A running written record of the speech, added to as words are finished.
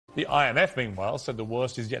The IMF, meanwhile, said the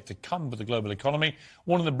worst is yet to come for the global economy,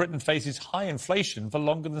 warning that Britain faces high inflation for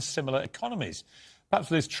longer than similar economies.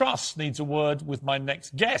 Perhaps Liz Truss needs a word with my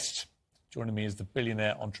next guest. Joining me is the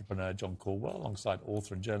billionaire entrepreneur John Caudwell, alongside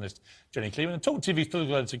author and journalist Jenny Kleeman, and Talk TV's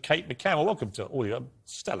political editor Kate McCann. Well, welcome to all your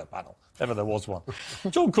stellar panel, if ever there was one.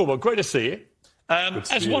 John Caudwell, great to see you.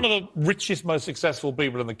 As one of the richest, most successful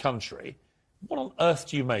people in the country, what on earth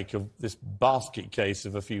do you make of this basket case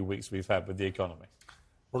of a few weeks we've had with the economy?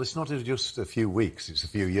 Well, it's not just a few weeks, it's a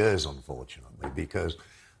few years, unfortunately, because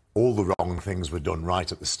all the wrong things were done right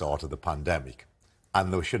at the start of the pandemic.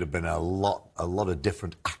 And there should have been a lot of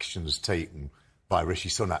different actions taken by Rishi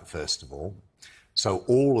Sunak, first of all. So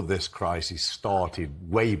all of this crisis started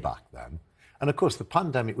way back then. And, of course, the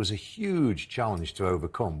pandemic was a huge challenge to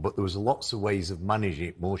overcome, but there was lots of ways of managing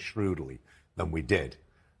it more shrewdly than we did.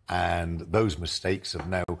 And those mistakes have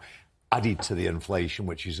now added to the inflation,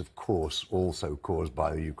 which is, of course, also caused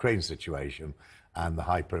by the Ukraine situation and the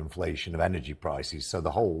hyperinflation of energy prices. So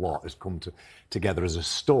the whole lot has come together as a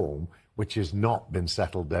storm, which has not been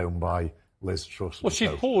settled down by Liz Truss. Well, she's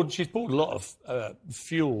poured a lot of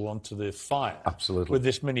fuel onto the fire. Absolutely. With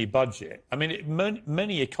this mini budget. I mean,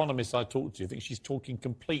 many economists I talk to think she's talking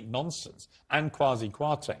complete nonsense and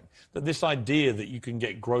quasi-quarting, that this idea that you can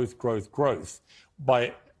get growth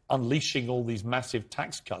by unleashing all these massive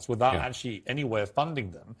tax cuts without actually anywhere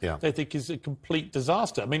funding them, they think is a complete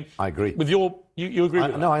disaster. I mean, I agree. With you agree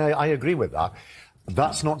with that? No, I agree with that.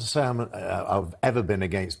 That's not to say I've ever been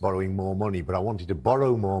against borrowing more money, but I wanted to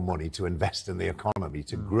borrow more money to invest in the economy,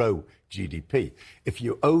 to grow GDP. If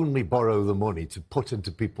you only borrow the money to put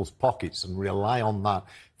into people's pockets and rely on that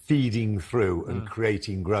feeding through and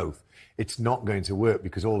creating growth, it's not going to work,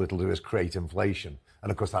 because all it'll do is create inflation.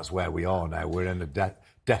 And, of course, that's where we are now. We're in a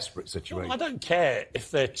desperate situation. Well, I don't care if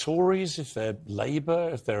they're Tories, if they're Labour,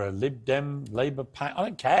 if they're a Lib Dem, Labour pack. I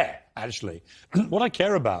don't care, actually. What I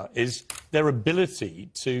care about is their ability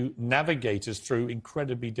to navigate us through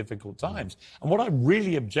incredibly difficult times. And what I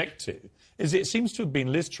really object to is it seems to have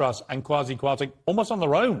been Liz Truss and Kwasi Kwarteng almost on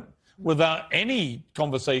their own, without any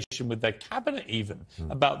conversation with their cabinet even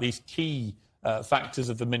about these key factors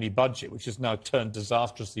of the mini budget, which has now turned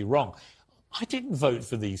disastrously wrong. I didn't vote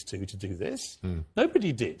for these two to do this.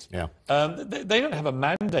 Nobody did. Yeah. They don't have a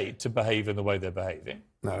mandate to behave in the way they're behaving.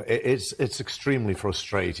 No, it's extremely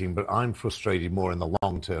frustrating, but I'm frustrated more in the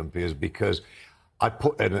long term, Piers, because I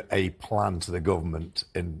put in a plan to the government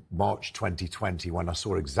in March 2020 when I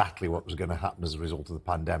saw exactly what was going to happen as a result of the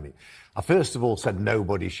pandemic. I first of all said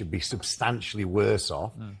nobody should be substantially worse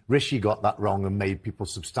off. Rishi got that wrong and made people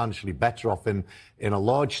substantially better off in a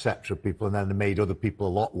large sector of people, and then made other people a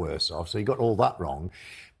lot worse off. So he got all that wrong.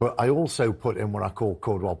 But I also put in what I call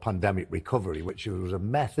Caudwell pandemic recovery, which was a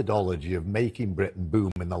methodology of making Britain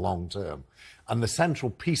boom in the long term. And the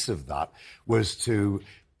central piece of that was to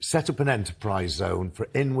set up an enterprise zone for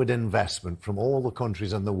inward investment from all the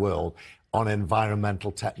countries in the world on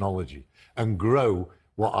environmental technology, and grow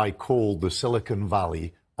what I call the Silicon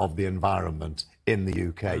Valley of the environment in the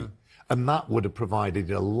UK. And that would have provided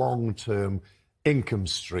a long-term income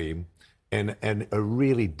stream in a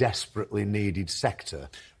really desperately needed sector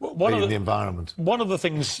in the environment. One of the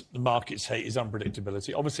things the markets hate is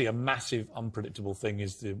unpredictability. Obviously, a massive unpredictable thing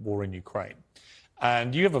is the war in Ukraine.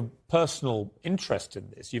 And you have a personal interest in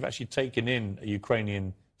this. You've actually taken in a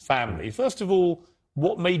Ukrainian family. First of all,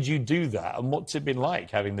 what made you do that, and what's it been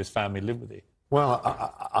like having this family live with you? Well,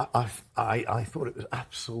 I thought it was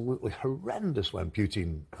absolutely horrendous when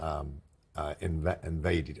Putin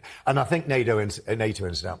invaded. And I think NATO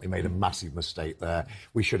incidentally made a massive mistake there.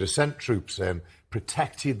 We should have sent troops in,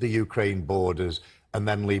 protected the Ukraine borders, and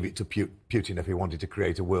then leave it to Putin if he wanted to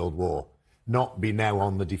create a world war. Not be now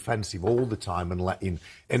on the defensive all the time and letting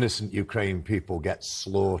innocent Ukrainian people get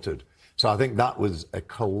slaughtered. So I think that was a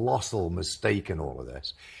colossal mistake in all of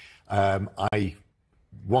this. I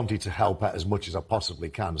wanted to help out as much as I possibly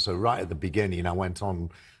can. So right at the beginning, I went on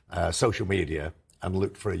social media and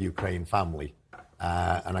looked for a Ukraine family.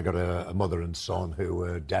 And I got a mother and son who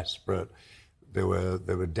were desperate. They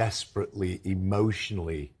were desperately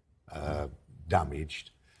emotionally damaged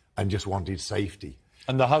and just wanted safety.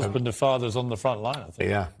 And the husband and father's on the front line, I think.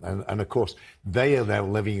 Yeah, and of course, they are now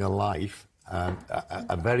living a life,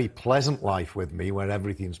 a very pleasant life with me, where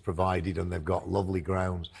everything's provided and they've got lovely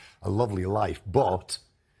grounds, a lovely life. But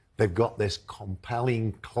they've got this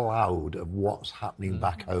compelling cloud of what's happening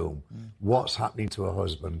back home, what's happening to her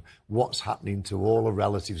husband, what's happening to all her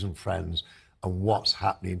relatives and friends, and what's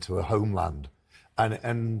happening to her homeland.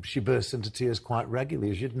 And she bursts into tears quite regularly,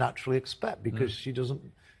 as you'd naturally expect, because she doesn't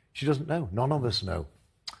know. None of us know.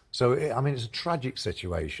 So, I mean, it's a tragic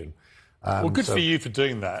situation. Well, good for you for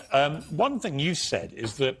doing that. One thing you said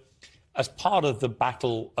is that as part of the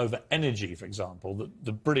battle over energy, for example, that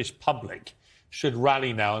the British public should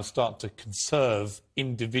rally now and start to conserve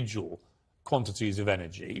individual quantities of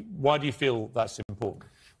energy. Why do you feel that's important?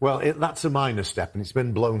 Well, that's a minor step, and it's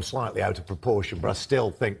been blown slightly out of proportion, but I still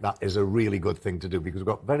think that is a really good thing to do because we've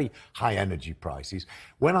got very high energy prices.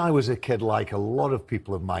 When I was a kid, like a lot of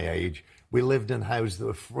people of my age, we lived in houses that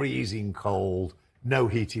were freezing cold, no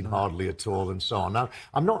heating hardly at all, and so on. Now,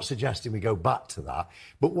 I'm not suggesting we go back to that,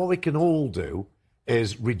 but what we can all do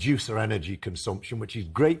is reduce our energy consumption, which is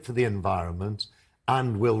great for the environment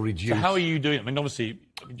and will reduce... So how are you doing it? I mean, obviously,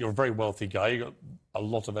 you're a very wealthy guy. You've got a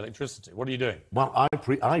lot of electricity. What are you doing? Well,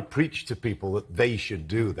 I preach to people that they should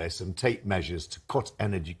do this and take measures to cut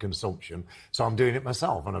energy consumption. So I'm doing it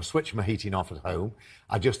myself, and I've switched my heating off at home.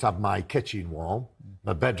 I just have my kitchen warm.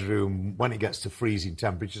 My bedroom, when it gets to freezing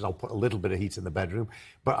temperatures, I'll put a little bit of heat in the bedroom.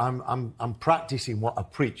 But I'm practicing what I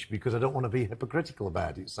preach because I don't want to be hypocritical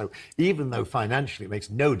about it. So even though financially it makes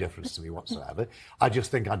no difference to me whatsoever, I just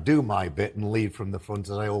think I do my bit and lead from the front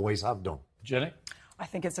as I always have done. Jenny? I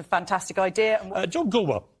think it's a fantastic idea. John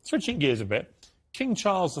Caudwell, switching gears a bit. King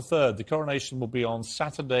Charles III, the coronation will be on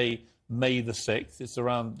Saturday, May the 6th. It's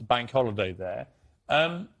around the bank holiday there.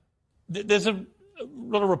 There's a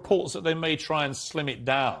lot of reports that they may try and slim it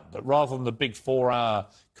down, that rather than the big 4-hour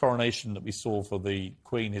coronation that we saw for the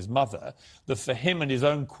Queen, his mother, that for him and his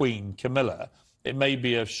own Queen, Camilla, it may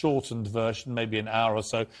be a shortened version, maybe an hour or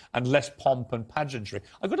so, and less pomp and pageantry.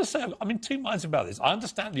 I've got to say, I'm in two minds about this. I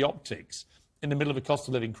understand the optics in the middle of a cost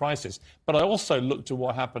of living crisis, but I also looked at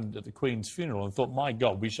what happened at the Queen's funeral and thought, my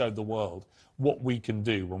God, we showed the world what we can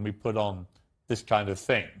do when we put on this kind of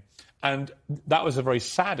thing. And that was a very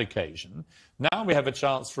sad occasion. Now we have a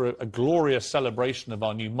chance for a glorious celebration of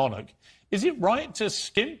our new monarch. Is it right to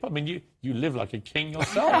skimp? I mean, you live like a king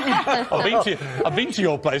yourself. I've been to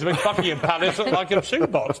your place. I mean, Buckingham Palace looked like a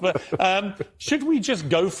shoebox. But should we just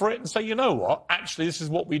go for it and say, you know what, actually, this is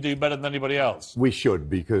what we do better than anybody else? We should,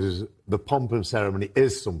 because the pomp and ceremony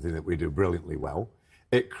is something that we do brilliantly well.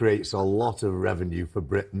 It creates a lot of revenue for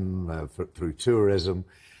Britain through tourism.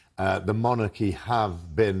 The monarchy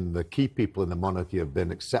the key people in the monarchy have been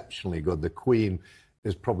exceptionally good. The Queen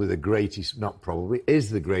is probably the greatest, is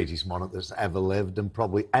the greatest monarch that's ever lived and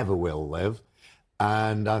probably ever will live.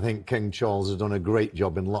 And I think King Charles has done a great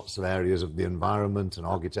job in lots of areas of the environment and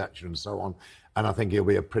architecture and so on. And I think he'll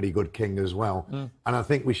be a pretty good king as well. And I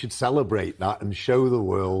think we should celebrate that and show the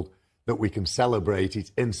world that we can celebrate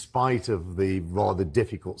it in spite of the rather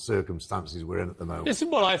difficult circumstances we're in at the moment. This is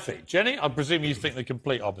what I think. Jenny, I presume you think the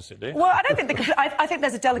complete opposite, do you? Well, I don't think I think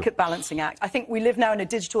there's a delicate balancing act. I think we live now in a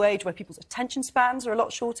digital age where people's attention spans are a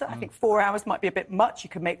lot shorter. I think 4 hours might be a bit much. You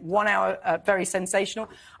could make 1 hour very sensational.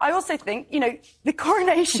 I also think, you know, the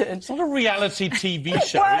coronation... It's not a reality TV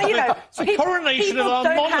show. Well, you know, it's a coronation of our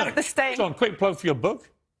monarch. Have the state... John, quick plug for your book.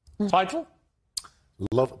 Title?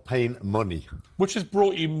 Love, Pain, Money. Which has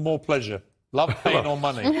brought you more pleasure? Love, pain or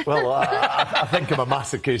money? Well, I think I'm a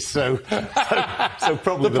masochist, so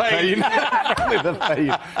probably the pain. Probably the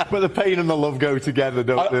pain. But the pain and the love go together,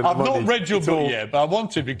 don't they? I've not read your book yet, but I want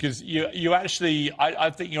to, because you actually... I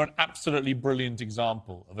think you're an absolutely brilliant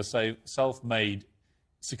example of a self-made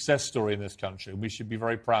success story in this country, and we should be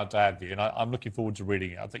very proud to have you. And I'm looking forward to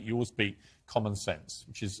reading it. I think you all speak common sense,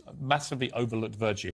 which is a massively overlooked virtue.